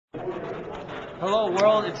Hello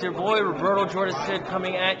world, it's your boy Roberto Jorda-Cid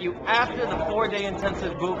coming at you after the 4-day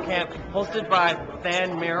intensive boot camp hosted by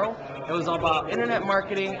Merrill. It was all about internet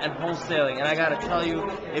marketing and wholesaling, and I gotta tell you,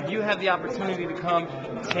 if you have the opportunity to come,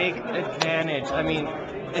 take advantage. I mean,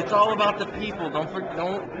 it's all about the people.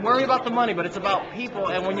 Don't worry about the money, but it's about people.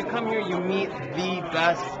 And when you come here, you meet the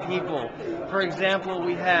best people. For example,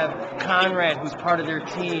 we have Conrad, who's part of their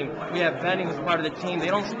team. We have Benny, who's part of the team. They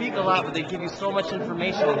don't speak a lot, but they give you so much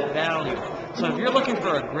information and value. So if you're looking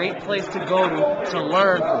for a great place to go to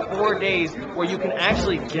learn for 4 days where you can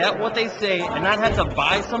actually get what they say and not have to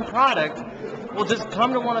buy some product, well, just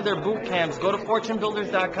come to one of their boot camps. Go to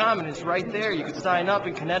fortunebuilders.com and it's right there. You can sign up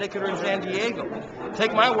in Connecticut or in San Diego.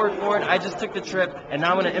 Take my word for it. I just took the trip and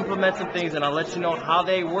now I'm going to implement some things and I'll let you know how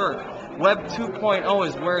they work. Web 2.0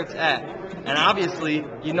 is where it's at. And obviously,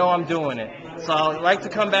 you know I'm doing it. So I'd like to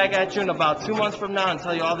come back at you in about 2 months from now and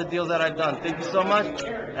tell you all the deals that I've done. Thank you so much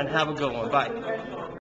and have a good one. Bye.